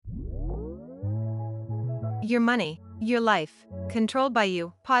Your Money, Your Life, Controlled by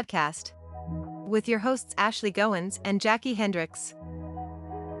You podcast with your hosts Ashley Goins and Jackie Hendricks.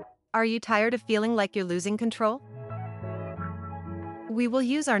 Are you tired of feeling like you're losing control? We will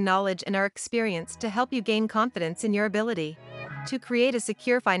use our knowledge and our experience to help you gain confidence in your ability to create a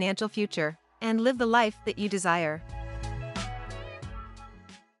secure financial future and live the life that you desire.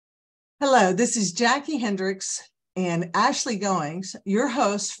 Hello, this is Jackie Hendricks and Ashley Goings, your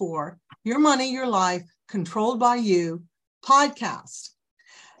host for Your Money, Your Life, Controlled by You podcast.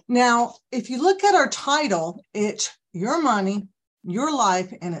 Now, if you look at our title, it's Your Money, Your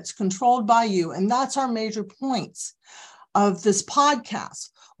Life, and it's controlled by you. And that's our major points of this podcast.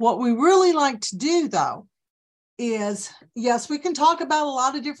 What we really like to do, though, is, yes, we can talk about a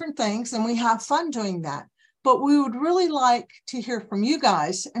lot of different things and we have fun doing that. But we would really like to hear from you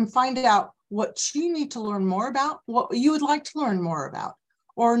guys and find out what you need to learn more about, what you would like to learn more about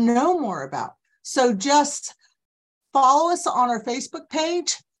or know more about. So just follow us on our Facebook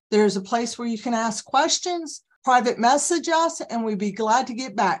page. There's a place where you can ask questions, private message us, and we'd be glad to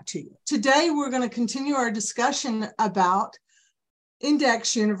get back to you. Today, we're going to continue our discussion about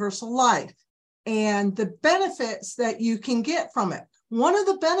Index Universal Life and the benefits that you can get from it. One of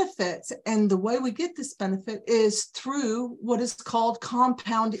the benefits, and the way we get this benefit, is through what is called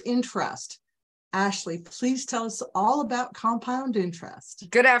compound interest. Ashley, please tell us all about compound interest.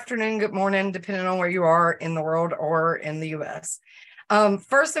 Good afternoon, good morning, depending on where you are in the world or in the U.S.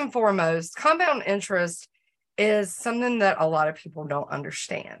 First and foremost, compound interest is something that a lot of people don't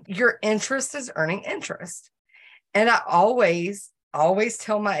understand. Your interest is earning interest. And I always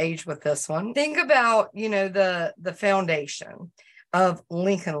tell my age with this one. Think about, the foundation of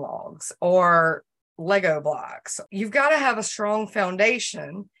Lincoln Logs or Lego blocks. You've got to have a strong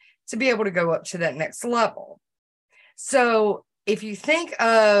foundation to be able to go up to that next level. So if you think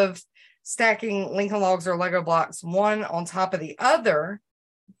of stacking Lincoln Logs or Lego blocks one on top of the other,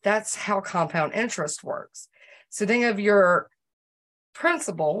 that's how compound interest works. So think of your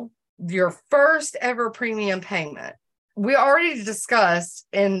principal, your first ever premium payment. We already discussed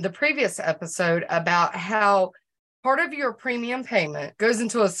in the previous episode about how part of your premium payment goes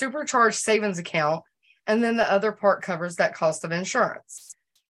into a supercharged savings account, and then the other part covers that cost of insurance.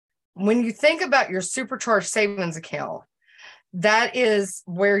 When you think about your supercharged savings account, that is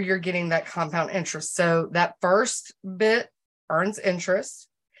where you're getting that compound interest. So that first bit earns interest.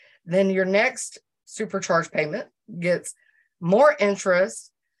 Then your next supercharged payment gets more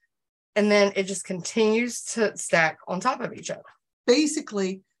interest. And then it just continues to stack on top of each other.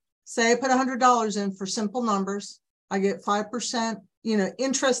 Basically, say I put $100 in for simple numbers. I get 5%,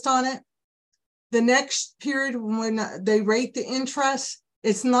 interest on it. The next period when they rate the interest,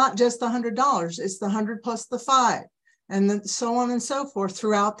 it's not just the $100, it's the 100 plus the 5, and then so on and so forth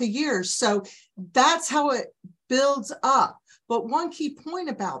throughout the years. So that's how it builds up. But one key point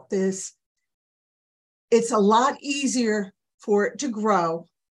about this, it's a lot easier for it to grow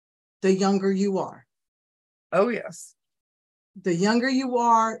the younger you are. Oh, yes. The younger you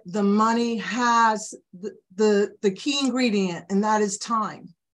are, the money has the key ingredient, and that is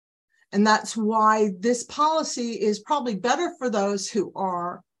time. And that's why this policy is probably better for those who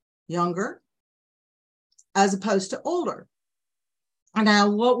are younger as opposed to older. And now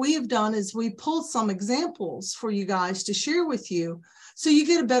what we have done is we pulled some examples for you guys to share with you so you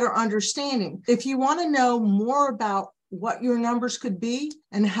get a better understanding. If you want to know more about what your numbers could be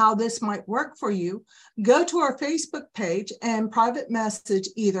and how this might work for you, go to our Facebook page and private message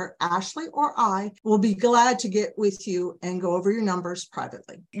either Ashley or I. Will be glad to get with you and go over your numbers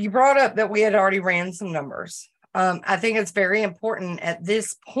privately. You brought up that we had already ran some numbers. I think it's very important at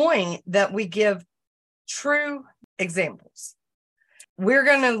this point that we give true examples. We're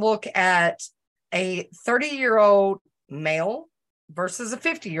going to look at a 30-year-old male versus a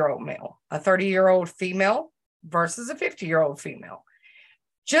 50-year-old male, a 30-year-old female versus a 50-year-old female,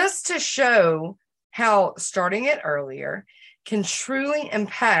 just to show how starting it earlier can truly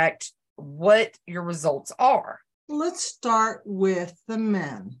impact what your results are. Let's start with the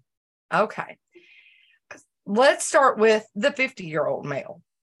men. Okay. Let's start with the 50-year-old male.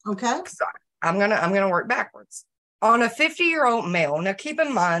 Okay. So I'm gonna work backwards. On a 50-year-old male, now keep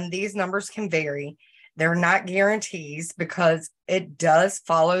in mind these numbers can vary. They're not guarantees because it does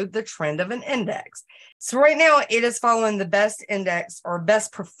follow the trend of an index. So right now it is following the best index or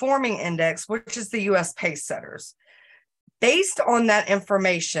best performing index, which is the US Pacesetters. Based on that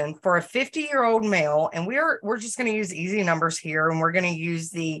information for a 50-year-old male, and we're just going to use easy numbers here, and we're going to use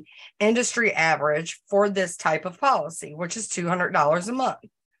the industry average for this type of policy, which is $200 a month.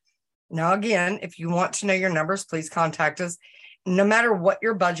 Now, again, if you want to know your numbers, please contact us no matter what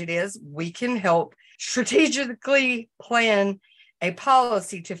your budget is, we can help strategically plan a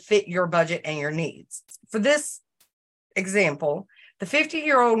policy to fit your budget and your needs. For this example, the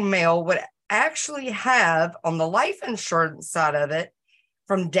 50-year-old male would actually have on the life insurance side of it,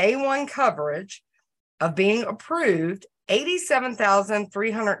 from day one coverage of being approved,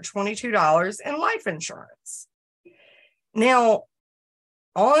 $87,322 in life insurance. Now,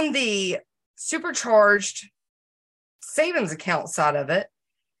 on the supercharged savings account side of it,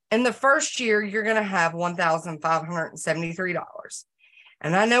 in the first year, you're going to have $1,573.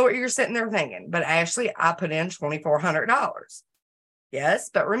 And I know what you're sitting there thinking, but Ashley, I put in $2,400. Yes,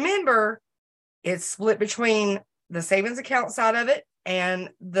 but remember, it's split between the savings account side of it and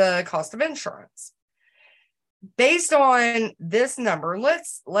the cost of insurance. Based on this number,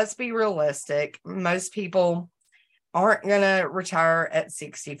 let's be realistic. Most people aren't going to retire at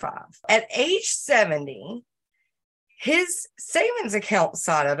 65. At age 70, his savings account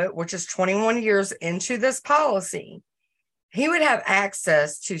side of it, which is 21 years into this policy, he would have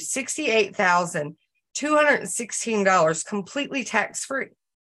access to $68,216 completely tax-free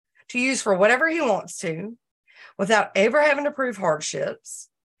to use for whatever he wants to without ever having to prove hardships.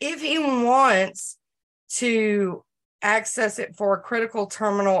 If he wants to access it for a critical,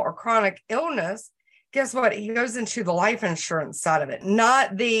 terminal, or chronic illness, guess what? He goes into the life insurance side of it,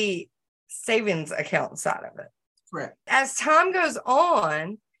 not the savings account side of it. Correct. As time goes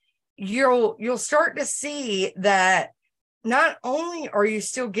on, you'll start to see that not only are you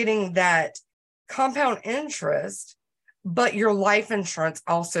still getting that compound interest, but your life insurance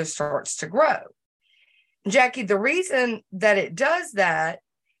also starts to grow. Jackie, the reason that it does that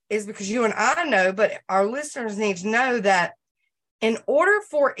is because you and I know, but our listeners need to know that in order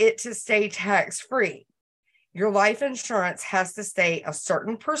for it to stay tax-free, your life insurance has to stay a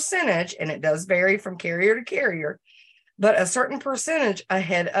certain percentage, and it does vary from carrier to carrier, but a certain percentage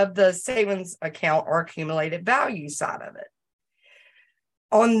ahead of the savings account or accumulated value side of it.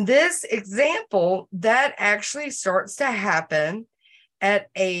 On this example, that actually starts to happen at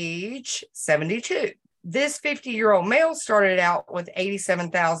age 72. This 50-year-old male started out with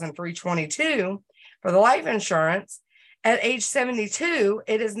 $87,322 for the life insurance. At age 72,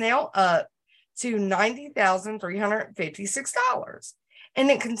 it is now up to $90,356. And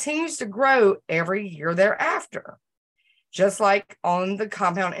it continues to grow every year thereafter, just like on the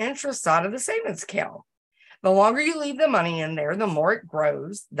compound interest side of the savings account. The longer you leave the money in there, the more it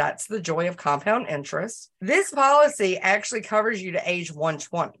grows. That's the joy of compound interest. This policy actually covers you to age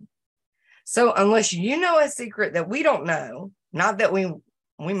 120. So unless you know a secret that we don't know, not that we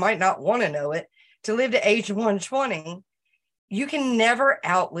might not want to know it, to live to age 120, you can never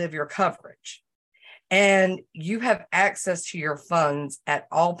outlive your coverage. And you have access to your funds at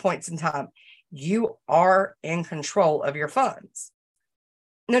all points in time. You are in control of your funds.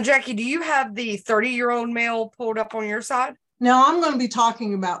 Now, Jackie, do you have the 30-year-old male pulled up on your side? Now, I'm going to be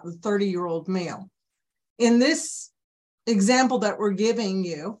talking about the 30-year-old male. In this example that we're giving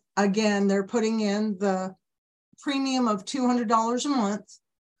you, again, they're putting in the premium of $200 a month.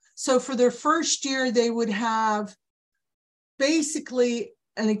 So for their first year, they would have basically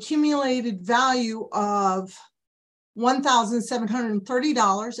an accumulated value of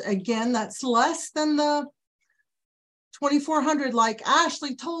 $1,730. Again, that's less than the $2,400, like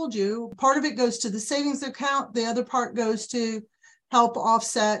Ashley told you. Part of it goes to the savings account. The other part goes to help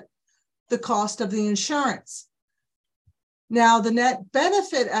offset the cost of the insurance. Now, the net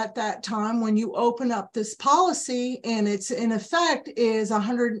benefit at that time when you open up this policy and it's in effect is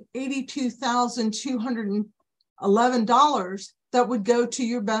 $182,211 that would go to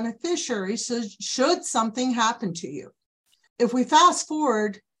your beneficiary, so should something happen to you. If we fast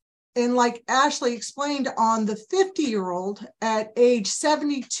forward, and like Ashley explained, on the 50-year-old at age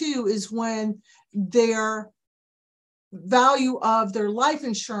 72 is when their value of their life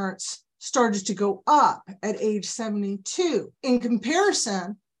insurance started to go up at age 72. In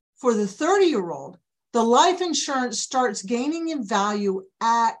comparison, for the 30-year-old, the life insurance starts gaining in value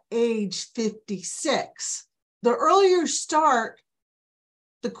at age 56. The earlier you start,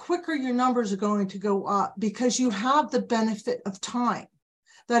 the quicker your numbers are going to go up because you have the benefit of time.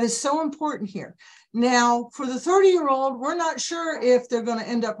 That is so important here. Now, for the 30-year-old, we're not sure if they're going to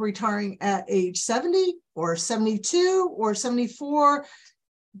end up retiring at age 70 or 72 or 74.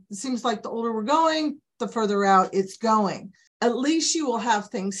 It seems like the older we're going, the further out it's going. At least you will have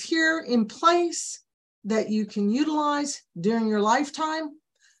things here in place that you can utilize during your lifetime.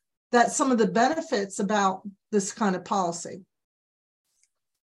 That's some of the benefits about this kind of policy.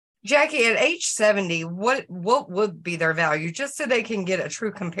 Jackie, at age 70, what would be their value, just so they can get a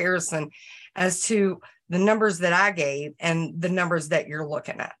true comparison as to the numbers that I gave and the numbers that you're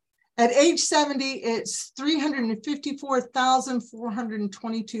looking at? At age 70, it's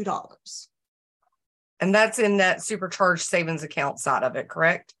 $354,422. And that's in that supercharged savings account side of it,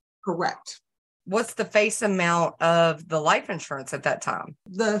 correct? Correct. What's the face amount of the life insurance at that time?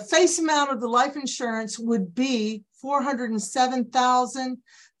 The face amount of the life insurance would be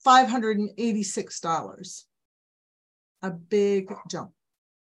 $407,586. A big jump.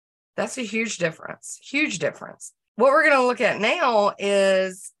 That's a huge difference. Huge difference. What we're going to look at now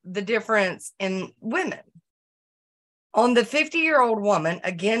is the difference in women. On the 50-year-old woman,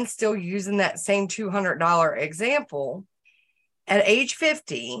 again, still using that same $200 example, at age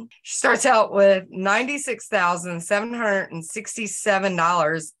 50, she starts out with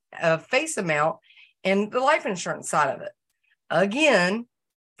 $96,767 of face amount in the life insurance side of it. Again,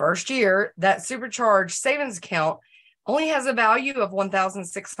 first year, that supercharged savings account only has a value of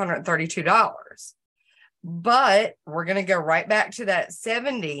 $1,632. But we're going to go right back to that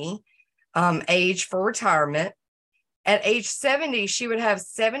 70 age for retirement. At age 70, she would have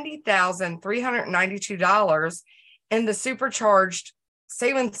 $70,392 in the supercharged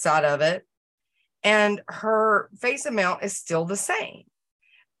savings side of it. And her face amount is still the same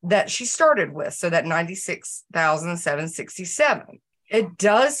that she started with. So that $96,767. It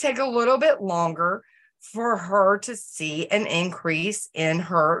does take a little bit longer for her to see an increase in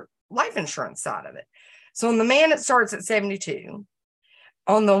her life insurance side of it. So on the man, it starts at 72.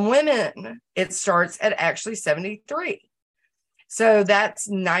 On the women, it starts at actually 73. So that's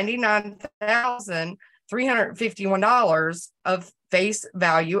 $99,351 of face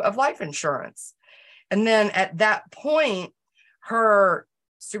value of life insurance. And then at that point, her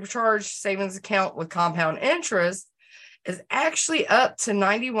supercharged savings account with compound interest is actually up to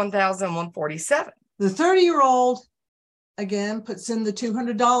 $91,147. The 30-year-old, again, puts in the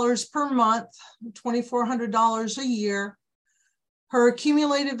 $200 per month, $2,400 a year. Her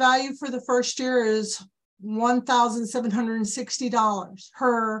accumulated value for the first year is $1,760.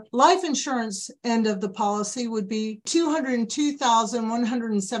 Her life insurance end of the policy would be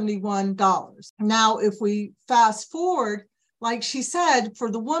 $202,171. Now, if we fast forward, like she said,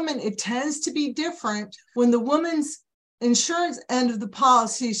 for the woman, it tends to be different. When the woman's insurance end of the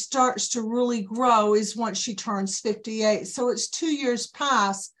policy starts to really grow is once she turns 58. So it's 2 years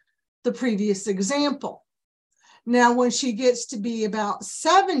past the previous example. Now, when she gets to be about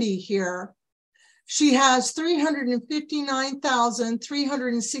 70 here, she has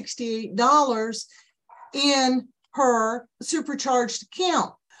 $359,368 in her supercharged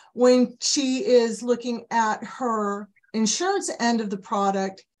account. When she is looking at her insurance end of the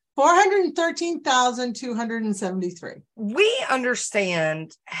product, $413,273. We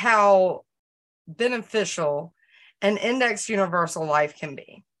understand how beneficial an indexed universal life can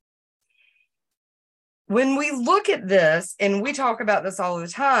be. When we look at this, and we talk about this all the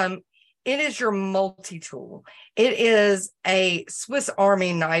time, it is your multi-tool. It is a Swiss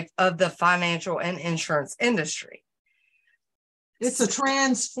Army knife of the financial and insurance industry. It's a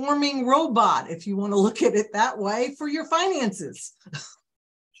transforming robot, if you want to look at it that way, for your finances.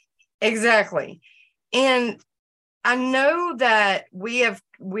 Exactly. And I know that we have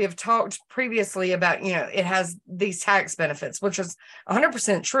talked previously about, it has these tax benefits, which is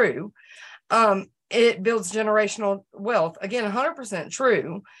 100% true. It builds generational wealth. Again, 100%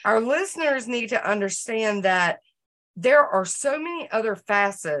 true. Our listeners need to understand that there are so many other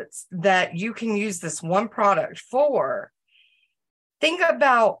facets that you can use this one product for. Think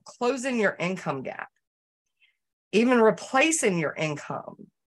about closing your income gap, even replacing your income.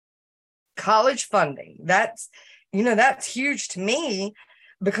 College funding, that's huge to me,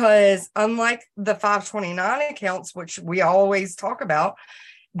 because unlike the 529 accounts, which we always talk about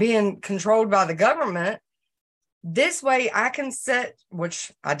being controlled by the government, this way I can set my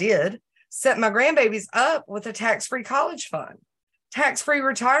grandbabies up with a tax-free college fund, tax-free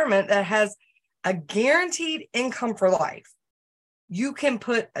retirement that has a guaranteed income for life. You can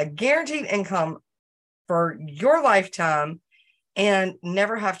put a guaranteed income for your lifetime and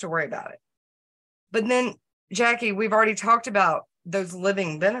never have to worry about it. But then, Jackie, we've already talked about those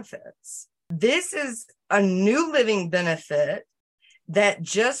living benefits. This is a new living benefit that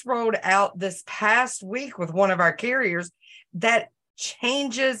just rolled out this past week with one of our carriers that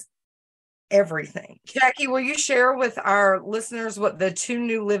changes everything. Jackie, will you share with our listeners what the two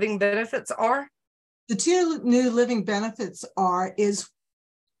new living benefits are? The two new living benefits they're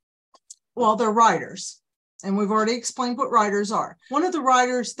riders. And we've already explained what riders are. One of the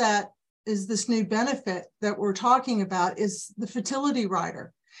riders that is this new benefit that we're talking about is the fertility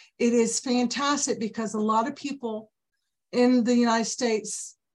rider. It is fantastic because a lot of people in the United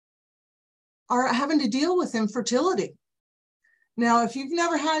States are having to deal with infertility. Now, if you've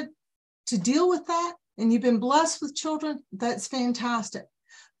never had to deal with that and you've been blessed with children, that's fantastic.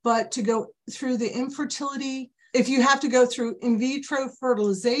 But to go through the infertility, if you have to go through in vitro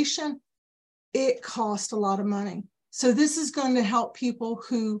fertilization, it costs a lot of money. So this is going to help people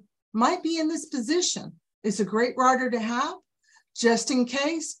who might be in this position. It's a great rider to have just in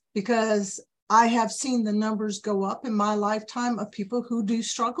case, because I have seen the numbers go up in my lifetime of people who do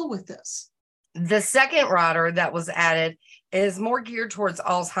struggle with this. The second rider that was added is more geared towards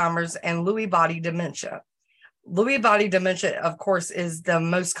Alzheimer's and Lewy body dementia. Lewy body dementia, of course, is the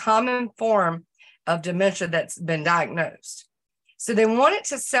most common form of dementia that's been diagnosed. So they wanted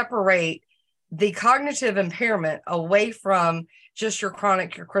to separate the cognitive impairment away from just your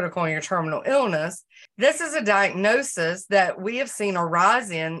chronic, your critical, and your terminal illness. This is a diagnosis that we have seen a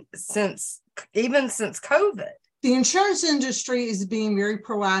rise in since COVID. The insurance industry is being very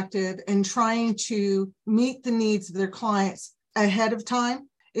proactive and trying to meet the needs of their clients ahead of time.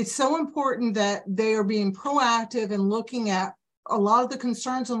 It's so important that they are being proactive and looking at a lot of the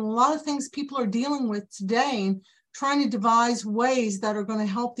concerns and a lot of things people are dealing with today and trying to devise ways that are going to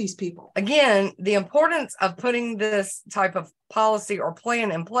help these people. Again, the importance of putting this type of policy or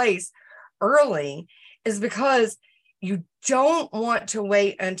plan in place early is because you don't want to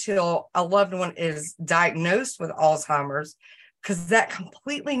wait until a loved one is diagnosed with Alzheimer's, because that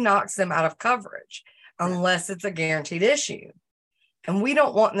completely knocks them out of coverage unless it's a guaranteed issue. And we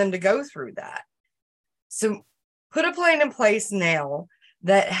don't want them to go through that. So put a plan in place now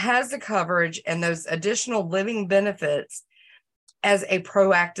that has the coverage and those additional living benefits as a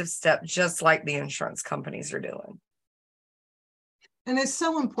proactive step, just like the insurance companies are doing. And it's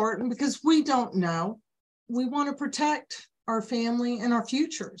so important because we don't know. We want to protect our family and our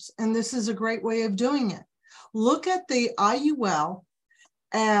futures. And this is a great way of doing it. Look at the IUL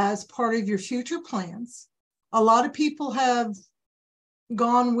as part of your future plans. A lot of people have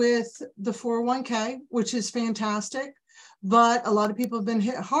gone with the 401k, which is fantastic, but a lot of people have been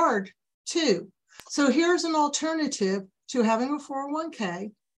hit hard too. So here's an alternative to having a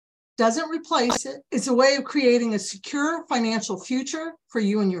 401k. Doesn't replace it. It's a way of creating a secure financial future for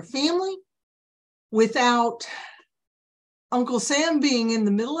you and your family without Uncle Sam being in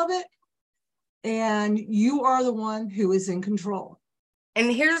the middle of it. And you are the one who is in control.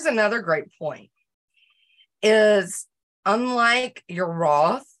 And here's another great point is, unlike your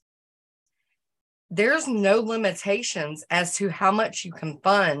Roth, there's no limitations as to how much you can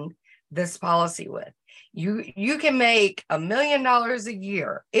fund this policy with. You can make $1 million a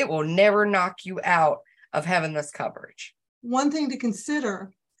year. It will never knock you out of having this coverage. One thing to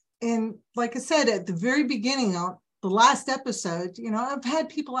consider, and like I said at the very beginning of the last episode, I've had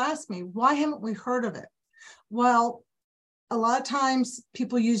people ask me, why haven't we heard of it? Well, a lot of times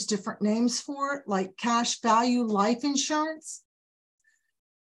people use different names for it, like cash value life insurance.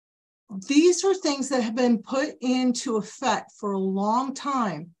 These are things that have been put into effect for a long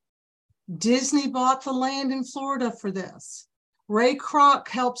time. Disney bought the land in Florida for this. Ray Kroc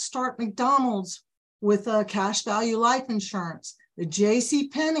helped start McDonald's with a cash value life insurance. The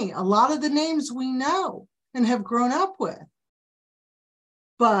JCPenney, a lot of the names we know and have grown up with.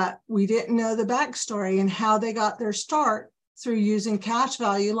 But we didn't know the backstory and how they got their start through using cash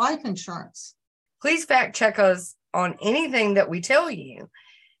value life insurance. Please fact check us on anything that we tell you,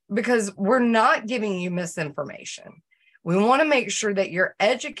 because we're not giving you misinformation. We want to make sure that you're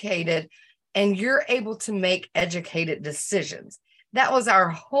educated and you're able to make educated decisions. That was our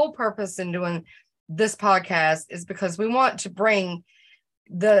whole purpose in doing this podcast, is because we want to bring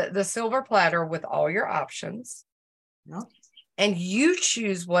the silver platter with all your options. Yep. And you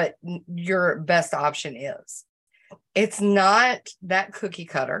choose what your best option is. It's not that cookie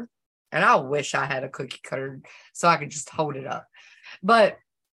cutter. And I wish I had a cookie cutter so I could just hold it up. But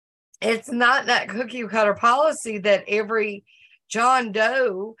it's not that cookie cutter policy that every John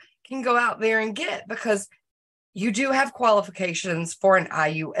Doe can go out there and get, because you do have qualifications for an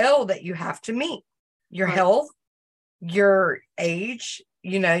IUL that you have to meet. Your health, your age,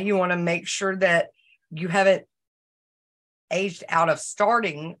 you want to make sure that you haven't aged out of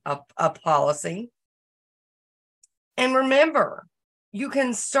starting a policy. And remember, you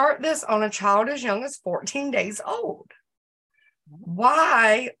can start this on a child as young as 14 days old.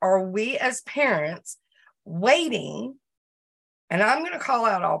 Why are we as parents waiting? And I'm going to call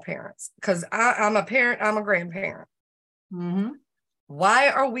out all parents, because I'm a parent, I'm a grandparent. Mm-hmm. Why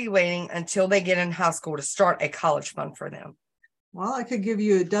are we waiting until they get in high school to start a college fund for them? Well, I could give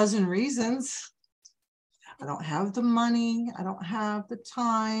you a dozen reasons. I don't have the money. I don't have the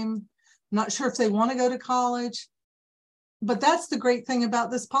time. I'm not sure if they want to go to college. But that's the great thing about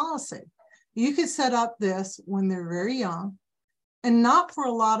this policy. You could set up this when they're very young and not for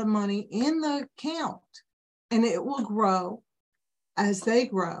a lot of money in the account, and it will grow as they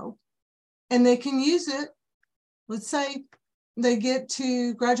grow, and they can use it. Let's say they get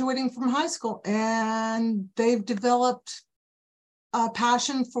to graduating from high school and they've developed a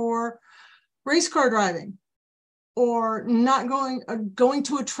passion for race car driving, or not going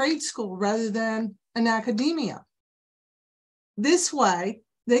to a trade school rather than an academia. This way,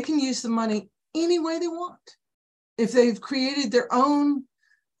 they can use the money any way they want. If they've created their own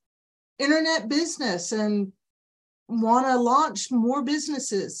internet business and want to launch more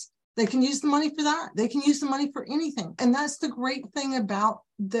businesses, they can use the money for that. They can use the money for anything. And that's the great thing about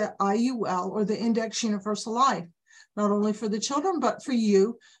the IUL, or the Index Universal Life. Not only for the children, but for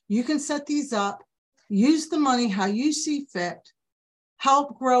you. You can set these up, use the money how you see fit,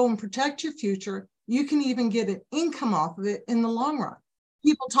 help grow and protect your future. You can even get an income off of it in the long run.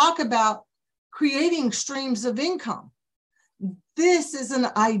 People talk about creating streams of income. This is an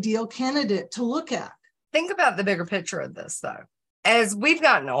ideal candidate to look at. Think about the bigger picture of this, though. As we've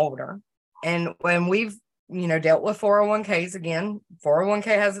gotten older, and when we've, dealt with 401ks, again, 401k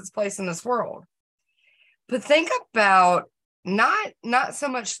has its place in this world. But think about not so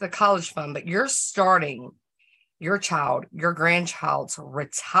much the college fund, but you're starting your child, your grandchild's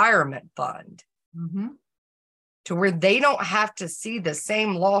retirement fund, to where they don't have to see the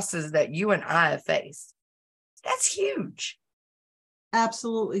same losses that you and I have faced. That's huge.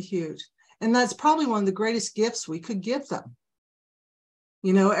 Absolutely huge. And that's probably one of the greatest gifts we could give them.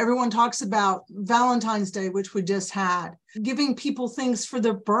 Everyone talks about Valentine's Day, which we just had, giving people things for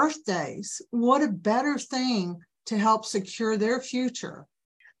their birthdays. What a better thing to help secure their future.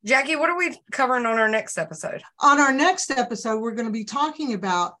 Jackie, what are we covering on our next episode? On our next episode, we're going to be talking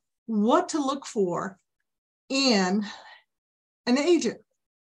about what to look for in an agent.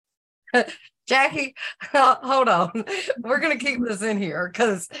 Jackie, hold on. We're going to keep this in here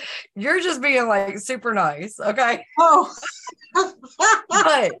because you're just being like super nice. Okay. Oh,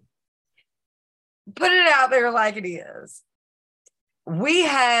 but put it out there like it is. We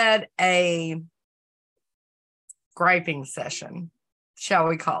had a griping session, shall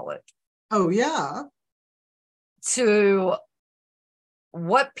we call it? Oh, yeah. To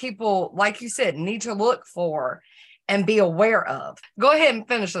what people, like you said, need to look for and be aware of. Go ahead and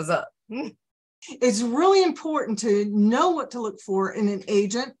finish us up. It's really important to know what to look for in an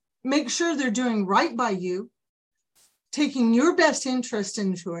agent. Make sure they're doing right by you, taking your best interest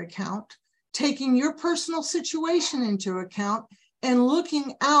into account, taking your personal situation into account, and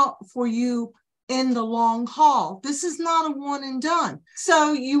looking out for you in the long haul. This is not a one and done.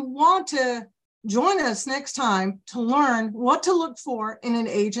 So you want to join us next time to learn what to look for in an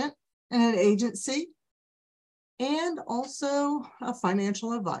agent and an agency, and also a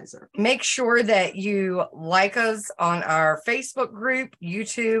financial advisor. Make sure that you like us on our Facebook group,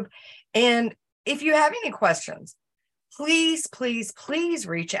 YouTube, and if you have any questions, please, please, please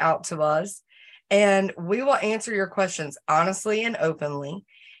reach out to us, and we will answer your questions honestly and openly.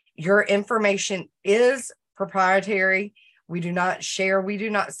 Your information is proprietary. We do not share, we do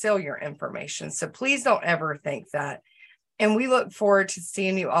not sell your information. So please don't ever think that. And we look forward to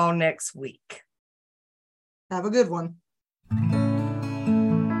seeing you all next week. Have a good one.